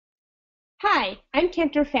Hi, I'm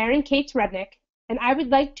Cantor Faryn Kates Rudnick, and I would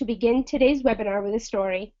like to begin today's webinar with a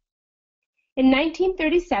story. In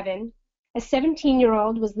 1937, a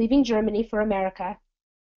 17-year-old was leaving Germany for America.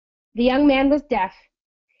 The young man was deaf.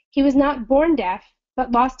 He was not born deaf,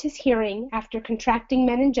 but lost his hearing after contracting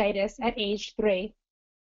meningitis at age 3.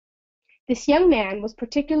 This young man was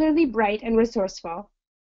particularly bright and resourceful.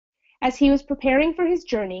 As he was preparing for his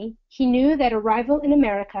journey, he knew that arrival in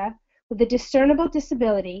America with a discernible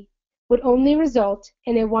disability would only result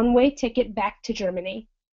in a one-way ticket back to Germany.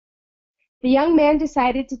 The young man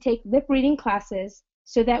decided to take lip-reading classes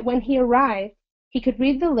so that when he arrived, he could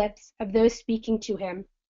read the lips of those speaking to him.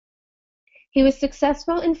 He was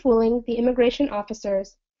successful in fooling the immigration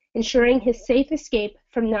officers, ensuring his safe escape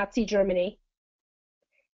from Nazi Germany.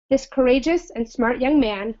 This courageous and smart young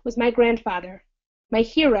man was my grandfather, my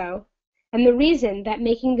hero, and the reason that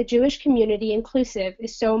making the Jewish community inclusive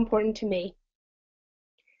is so important to me.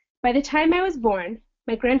 By the time I was born,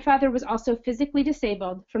 my grandfather was also physically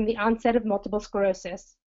disabled from the onset of multiple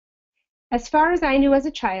sclerosis. As far as I knew as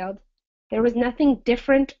a child, there was nothing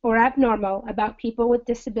different or abnormal about people with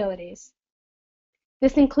disabilities.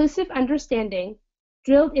 This inclusive understanding,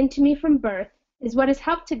 drilled into me from birth, is what has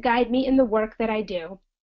helped to guide me in the work that I do.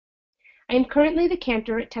 I am currently the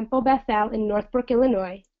cantor at Temple Bethel in Northbrook,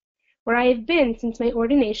 Illinois, where I have been since my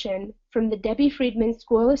ordination from the Debbie Friedman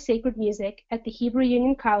School of Sacred Music at the Hebrew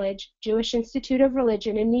Union College Jewish Institute of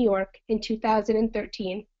Religion in New York in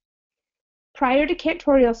 2013. Prior to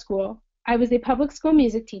cantorial school, I was a public school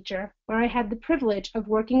music teacher where I had the privilege of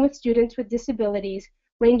working with students with disabilities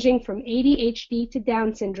ranging from ADHD to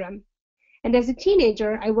Down syndrome. And as a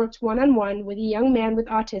teenager, I worked one-on-one with a young man with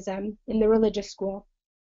autism in the religious school.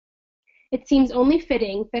 It seems only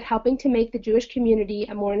fitting that helping to make the Jewish community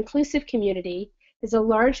a more inclusive community is a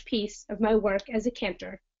large piece of my work as a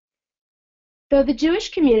cantor. Though the Jewish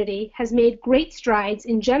community has made great strides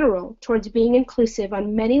in general towards being inclusive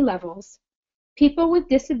on many levels, people with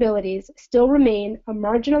disabilities still remain a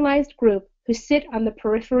marginalized group who sit on the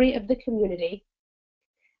periphery of the community.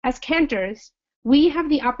 As cantors, we have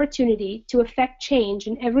the opportunity to affect change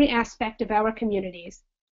in every aspect of our communities.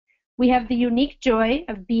 We have the unique joy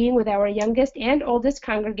of being with our youngest and oldest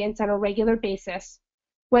congregants on a regular basis,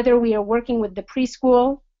 whether we are working with the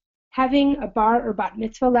preschool, having a bar or bat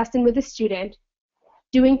mitzvah lesson with a student,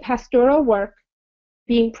 doing pastoral work,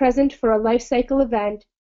 being present for a life cycle event,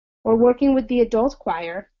 or working with the adult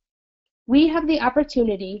choir. We have the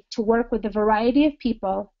opportunity to work with a variety of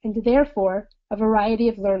people and therefore a variety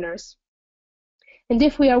of learners. And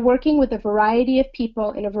if we are working with a variety of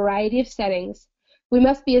people in a variety of settings, we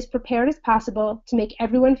must be as prepared as possible to make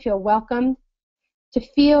everyone feel welcomed, to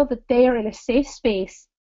feel that they are in a safe space,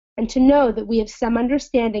 and to know that we have some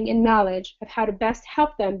understanding and knowledge of how to best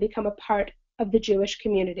help them become a part of the Jewish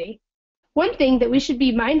community. One thing that we should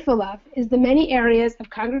be mindful of is the many areas of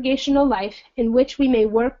congregational life in which we may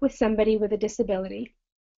work with somebody with a disability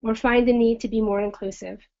or find a need to be more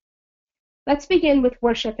inclusive. Let's begin with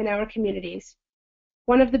worship in our communities.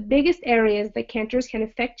 One of the biggest areas that cantors can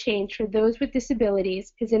affect change for those with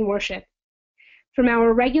disabilities is in worship. From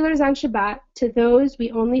our regulars on Shabbat to those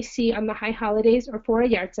we only see on the high holidays or for a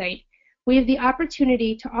yahrzeit, we have the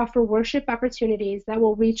opportunity to offer worship opportunities that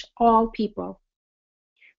will reach all people.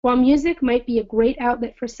 While music might be a great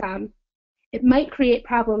outlet for some, it might create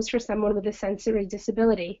problems for someone with a sensory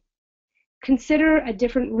disability. Consider a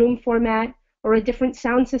different room format or a different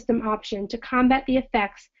sound system option to combat the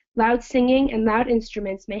effects loud singing and loud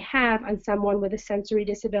instruments may have on someone with a sensory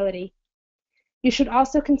disability. You should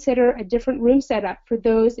also consider a different room setup for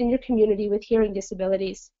those in your community with hearing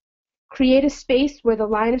disabilities. Create a space where the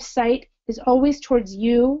line of sight is always towards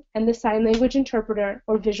you and the sign language interpreter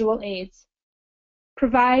or visual aids.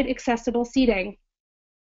 Provide accessible seating.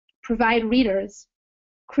 Provide readers.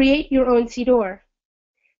 Create your own siddur.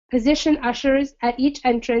 Position ushers at each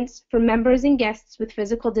entrance for members and guests with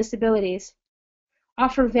physical disabilities.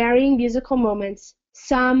 Offer varying musical moments,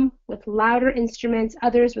 some with louder instruments,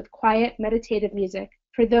 others with quiet, meditative music,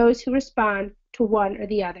 for those who respond to one or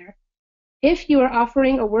the other. If you are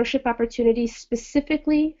offering a worship opportunity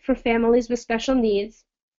specifically for families with special needs,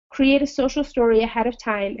 create a social story ahead of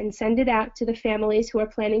time and send it out to the families who are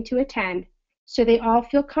planning to attend so they all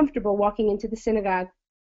feel comfortable walking into the synagogue.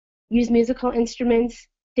 Use musical instruments,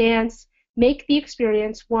 dance, make the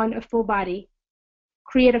experience one of full body.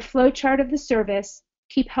 Create a flow chart of the service,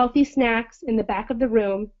 keep healthy snacks in the back of the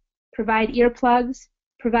room, provide earplugs,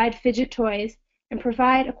 provide fidget toys, and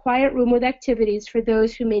provide a quiet room with activities for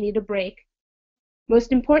those who may need a break.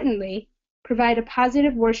 Most importantly, provide a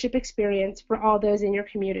positive worship experience for all those in your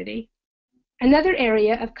community. Another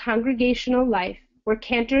area of congregational life where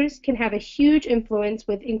Cantors can have a huge influence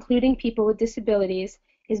with including people with disabilities,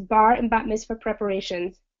 is bar and bat mitzvah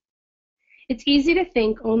preparations. It's easy to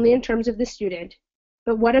think only in terms of the student,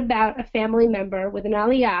 but what about a family member with an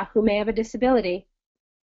aliyah who may have a disability?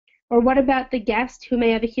 Or what about the guest who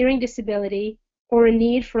may have a hearing disability or a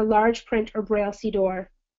need for large print or braille siddur?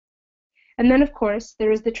 And then, of course,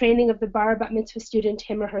 there is the training of the bar bat mitzvah student,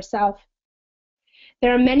 him or herself.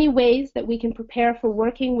 There are many ways that we can prepare for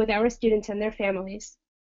working with our students and their families.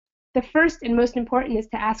 The first and most important is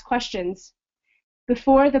to ask questions.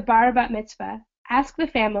 Before the bar bat mitzvah, ask the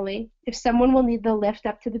family if someone will need the lift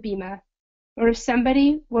up to the bima, or if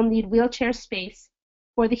somebody will need wheelchair space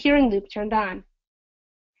or the hearing loop turned on.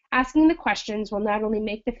 Asking the questions will not only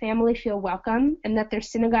make the family feel welcome and that their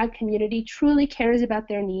synagogue community truly cares about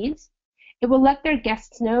their needs, it will let their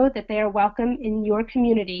guests know that they are welcome in your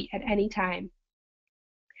community at any time.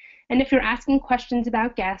 And if you're asking questions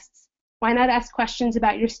about guests, why not ask questions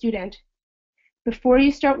about your student? Before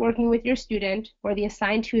you start working with your student or the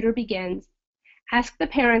assigned tutor begins, ask the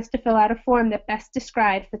parents to fill out a form that best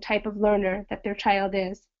describes the type of learner that their child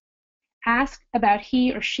is. Ask about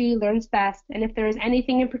he or she learns best and if there is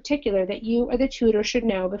anything in particular that you or the tutor should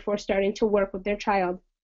know before starting to work with their child.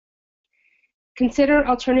 Consider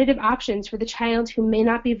alternative options for the child who may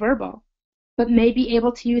not be verbal, but may be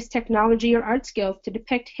able to use technology or art skills to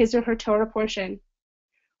depict his or her Torah portion.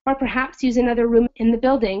 Or perhaps use another room in the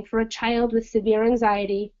building for a child with severe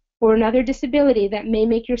anxiety or another disability that may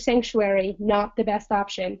make your sanctuary not the best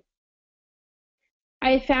option.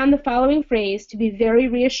 I have found the following phrase to be very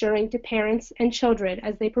reassuring to parents and children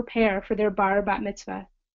as they prepare for their bar or bat mitzvah.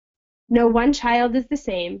 No one child is the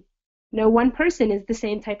same. No one person is the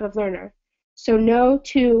same type of learner. So no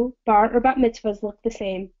two bar or bat mitzvahs look the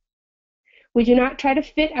same. We do not try to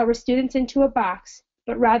fit our students into a box,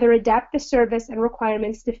 but rather adapt the service and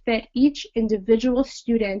requirements to fit each individual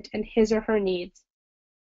student and his or her needs.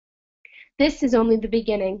 This is only the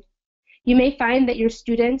beginning. You may find that your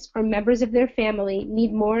students or members of their family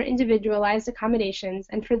need more individualized accommodations,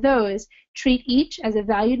 and for those, treat each as a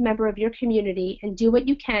valued member of your community and do what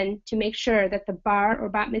you can to make sure that the bar or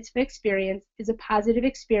bat mitzvah experience is a positive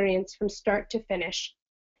experience from start to finish.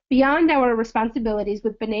 Beyond our responsibilities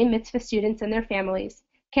with B'nai Mitzvah students and their families,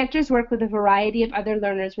 Cantors work with a variety of other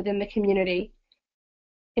learners within the community.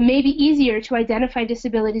 It may be easier to identify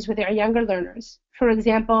disabilities with our younger learners. For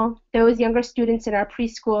example, those younger students in our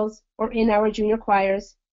preschools or in our junior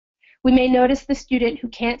choirs. We may notice the student who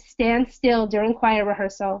can't stand still during choir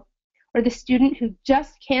rehearsal, or the student who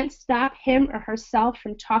just can't stop him or herself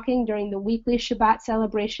from talking during the weekly Shabbat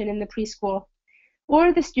celebration in the preschool,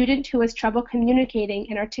 or the student who has trouble communicating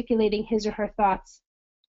and articulating his or her thoughts.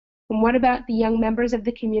 And what about the young members of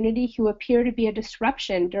the community who appear to be a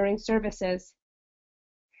disruption during services?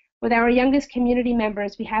 With our youngest community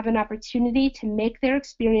members, we have an opportunity to make their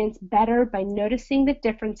experience better by noticing the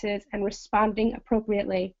differences and responding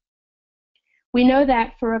appropriately. We know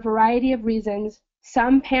that for a variety of reasons,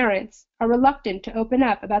 some parents are reluctant to open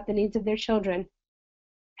up about the needs of their children.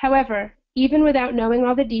 However, even without knowing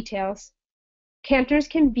all the details, Cantors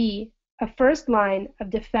can be a first line of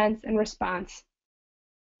defense and response.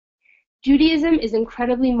 Judaism is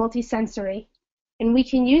incredibly multisensory, and we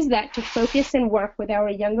can use that to focus and work with our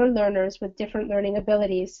younger learners with different learning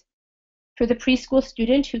abilities. For the preschool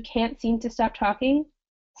student who can't seem to stop talking,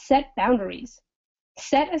 set boundaries.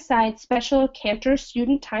 Set aside special Cantor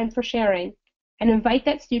student time for sharing, and invite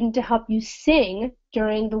that student to help you sing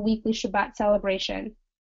during the weekly Shabbat celebration.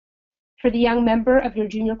 For the young member of your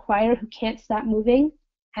junior choir who can't stop moving,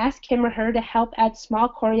 ask him or her to help add small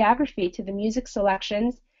choreography to the music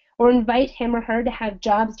selections, or invite him or her to have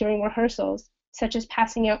jobs during rehearsals, such as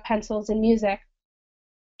passing out pencils and music.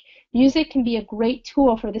 Music can be a great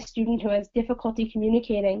tool for the student who has difficulty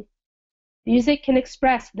communicating. Music can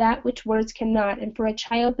express that which words cannot, and for a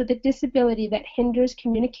child with a disability that hinders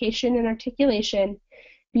communication and articulation,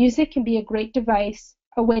 music can be a great device,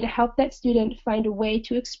 a way to help that student find a way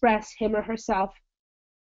to express him or herself.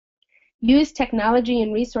 Use technology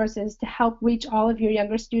and resources to help reach all of your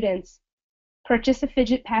younger students. Purchase a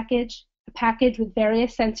fidget package, a package with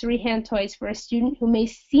various sensory hand toys for a student who may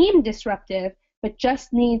seem disruptive but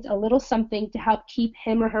just needs a little something to help keep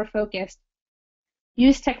him or her focused.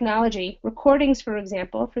 Use technology, recordings for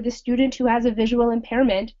example, for the student who has a visual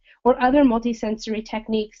impairment, or other multisensory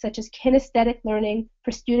techniques such as kinesthetic learning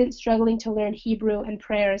for students struggling to learn Hebrew and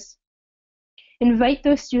prayers. Invite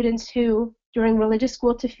those students who, during religious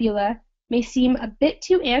school tefillah, may seem a bit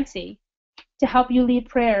too antsy to help you lead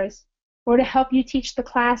prayers, or to help you teach the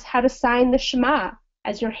class how to sign the Shema,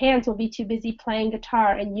 as your hands will be too busy playing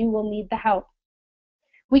guitar and you will need the help.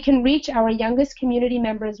 We can reach our youngest community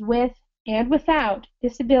members with and without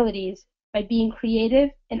disabilities by being creative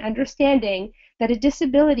and understanding that a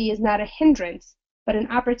disability is not a hindrance, but an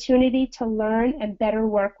opportunity to learn and better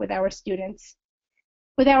work with our students.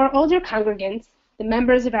 With our older congregants, the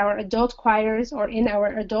members of our adult choirs or in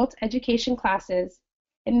our adult education classes,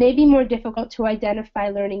 it may be more difficult to identify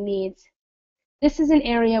learning needs. This is an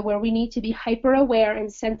area where we need to be hyper-aware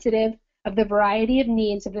and sensitive of the variety of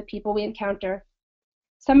needs of the people we encounter.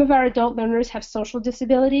 Some of our adult learners have social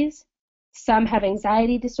disabilities, some have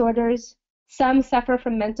anxiety disorders, some suffer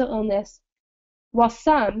from mental illness, while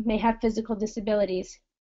some may have physical disabilities.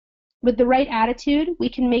 With the right attitude, we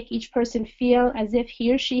can make each person feel as if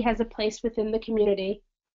he or she has a place within the community.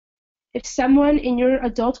 If someone in your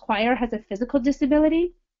adult choir has a physical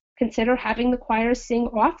disability, consider having the choir sing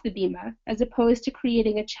off the bima as opposed to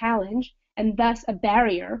creating a challenge and thus a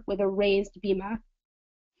barrier with a raised bima.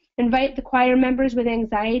 Invite the choir members with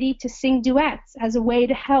anxiety to sing duets as a way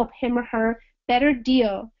to help him or her better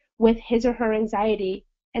deal with his or her anxiety,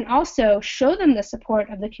 and also show them the support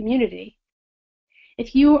of the community.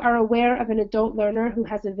 If you are aware of an adult learner who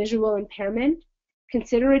has a visual impairment,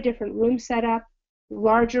 consider a different room setup,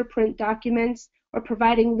 larger print documents, or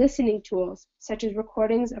providing listening tools, such as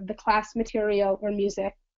recordings of the class material or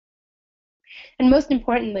music. And most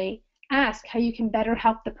importantly, ask how you can better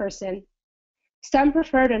help the person. Some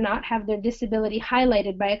prefer to not have their disability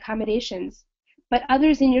highlighted by accommodations, but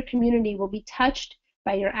others in your community will be touched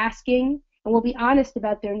by your asking and will be honest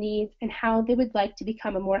about their needs and how they would like to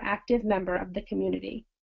become a more active member of the community.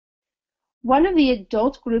 One of the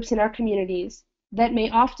adult groups in our communities that may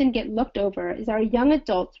often get looked over is our young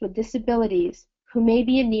adults with disabilities who may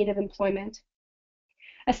be in need of employment.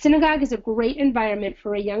 A synagogue is a great environment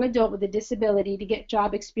for a young adult with a disability to get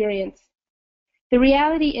job experience. The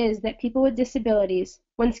reality is that people with disabilities,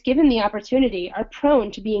 once given the opportunity, are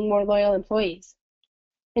prone to being more loyal employees.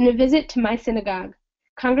 In a visit to my synagogue,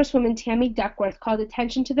 Congresswoman Tammy Duckworth called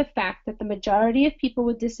attention to the fact that the majority of people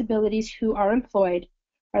with disabilities who are employed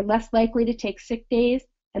are less likely to take sick days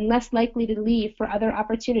and less likely to leave for other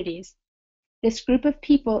opportunities. This group of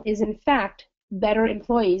people is, in fact, better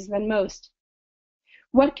employees than most.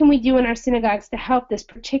 What can we do in our synagogues to help this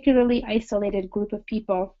particularly isolated group of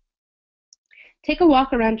people? Take a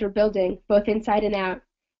walk around your building, both inside and out,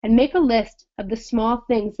 and make a list of the small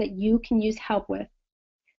things that you can use help with.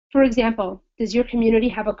 For example, does your community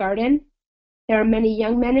have a garden? There are many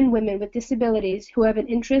young men and women with disabilities who have an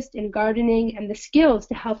interest in gardening and the skills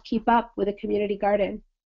to help keep up with a community garden.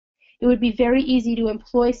 It would be very easy to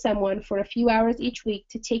employ someone for a few hours each week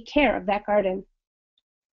to take care of that garden.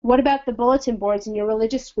 What about the bulletin boards in your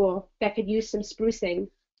religious school that could use some sprucing?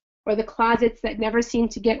 Or the closets that never seem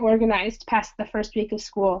to get organized past the first week of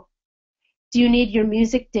school? Do you need your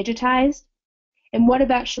music digitized? And what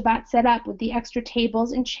about Shabbat set up with the extra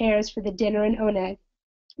tables and chairs for the dinner and oneg,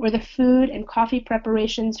 or the food and coffee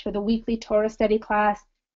preparations for the weekly Torah study class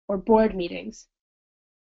or board meetings?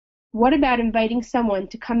 What about inviting someone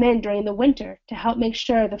to come in during the winter to help make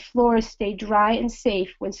sure the floors stay dry and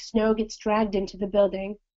safe when snow gets dragged into the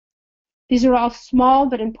building? These are all small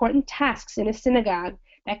but important tasks in a synagogue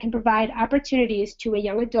that can provide opportunities to a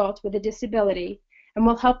young adult with a disability and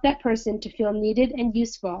will help that person to feel needed and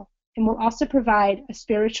useful, and will also provide a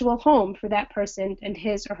spiritual home for that person and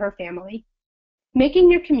his or her family.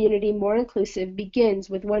 Making your community more inclusive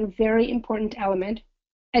begins with one very important element: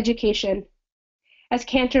 education. As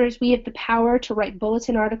Cantors, we have the power to write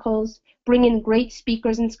bulletin articles, bring in great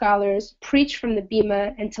speakers and scholars, preach from the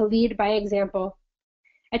bima, and to lead by example.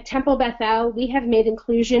 At Temple Bethel, we have made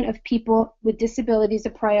inclusion of people with disabilities a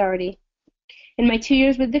priority. In my 2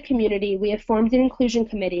 years with the community, we have formed an inclusion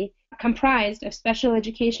committee comprised of special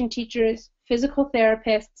education teachers, physical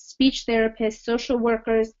therapists, speech therapists, social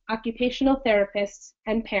workers, occupational therapists,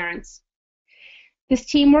 and parents. This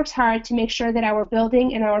team works hard to make sure that our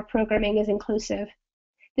building and our programming is inclusive.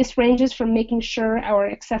 This ranges from making sure our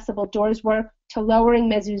accessible doors work, to lowering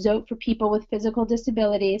mezuzot for people with physical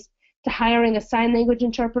disabilities, to hiring a sign language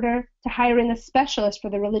interpreter, to hiring a specialist for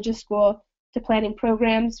the religious school, to planning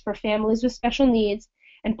programs for families with special needs,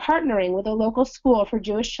 and partnering with a local school for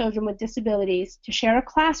Jewish children with disabilities to share a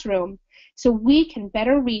classroom so we can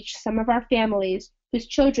better reach some of our families whose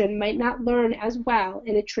children might not learn as well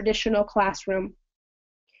in a traditional classroom.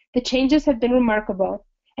 The changes have been remarkable,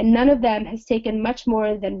 and none of them has taken much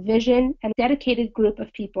more than vision and a dedicated group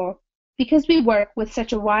of people. Because we work with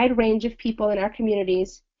such a wide range of people in our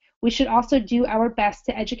communities, we should also do our best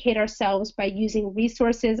to educate ourselves by using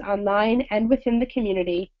resources online and within the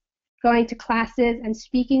community, going to classes and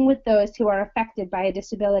speaking with those who are affected by a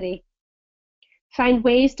disability. Find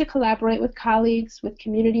ways to collaborate with colleagues, with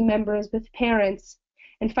community members, with parents,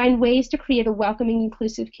 and find ways to create a welcoming,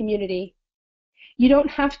 inclusive community. You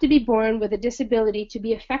don't have to be born with a disability to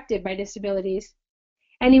be affected by disabilities.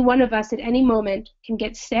 Any one of us at any moment can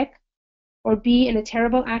get sick or be in a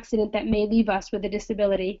terrible accident that may leave us with a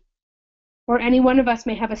disability. Or any one of us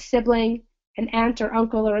may have a sibling, an aunt or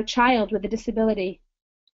uncle, or a child with a disability.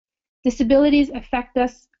 Disabilities affect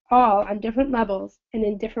us all on different levels and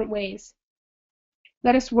in different ways.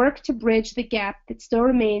 Let us work to bridge the gap that still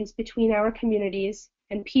remains between our communities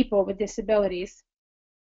and people with disabilities.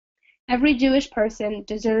 Every Jewish person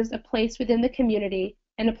deserves a place within the community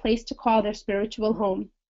and a place to call their spiritual home.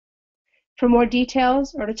 For more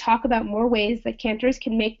details or to talk about more ways that Cantors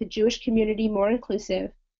can make the Jewish community more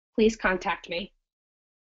inclusive, please contact me.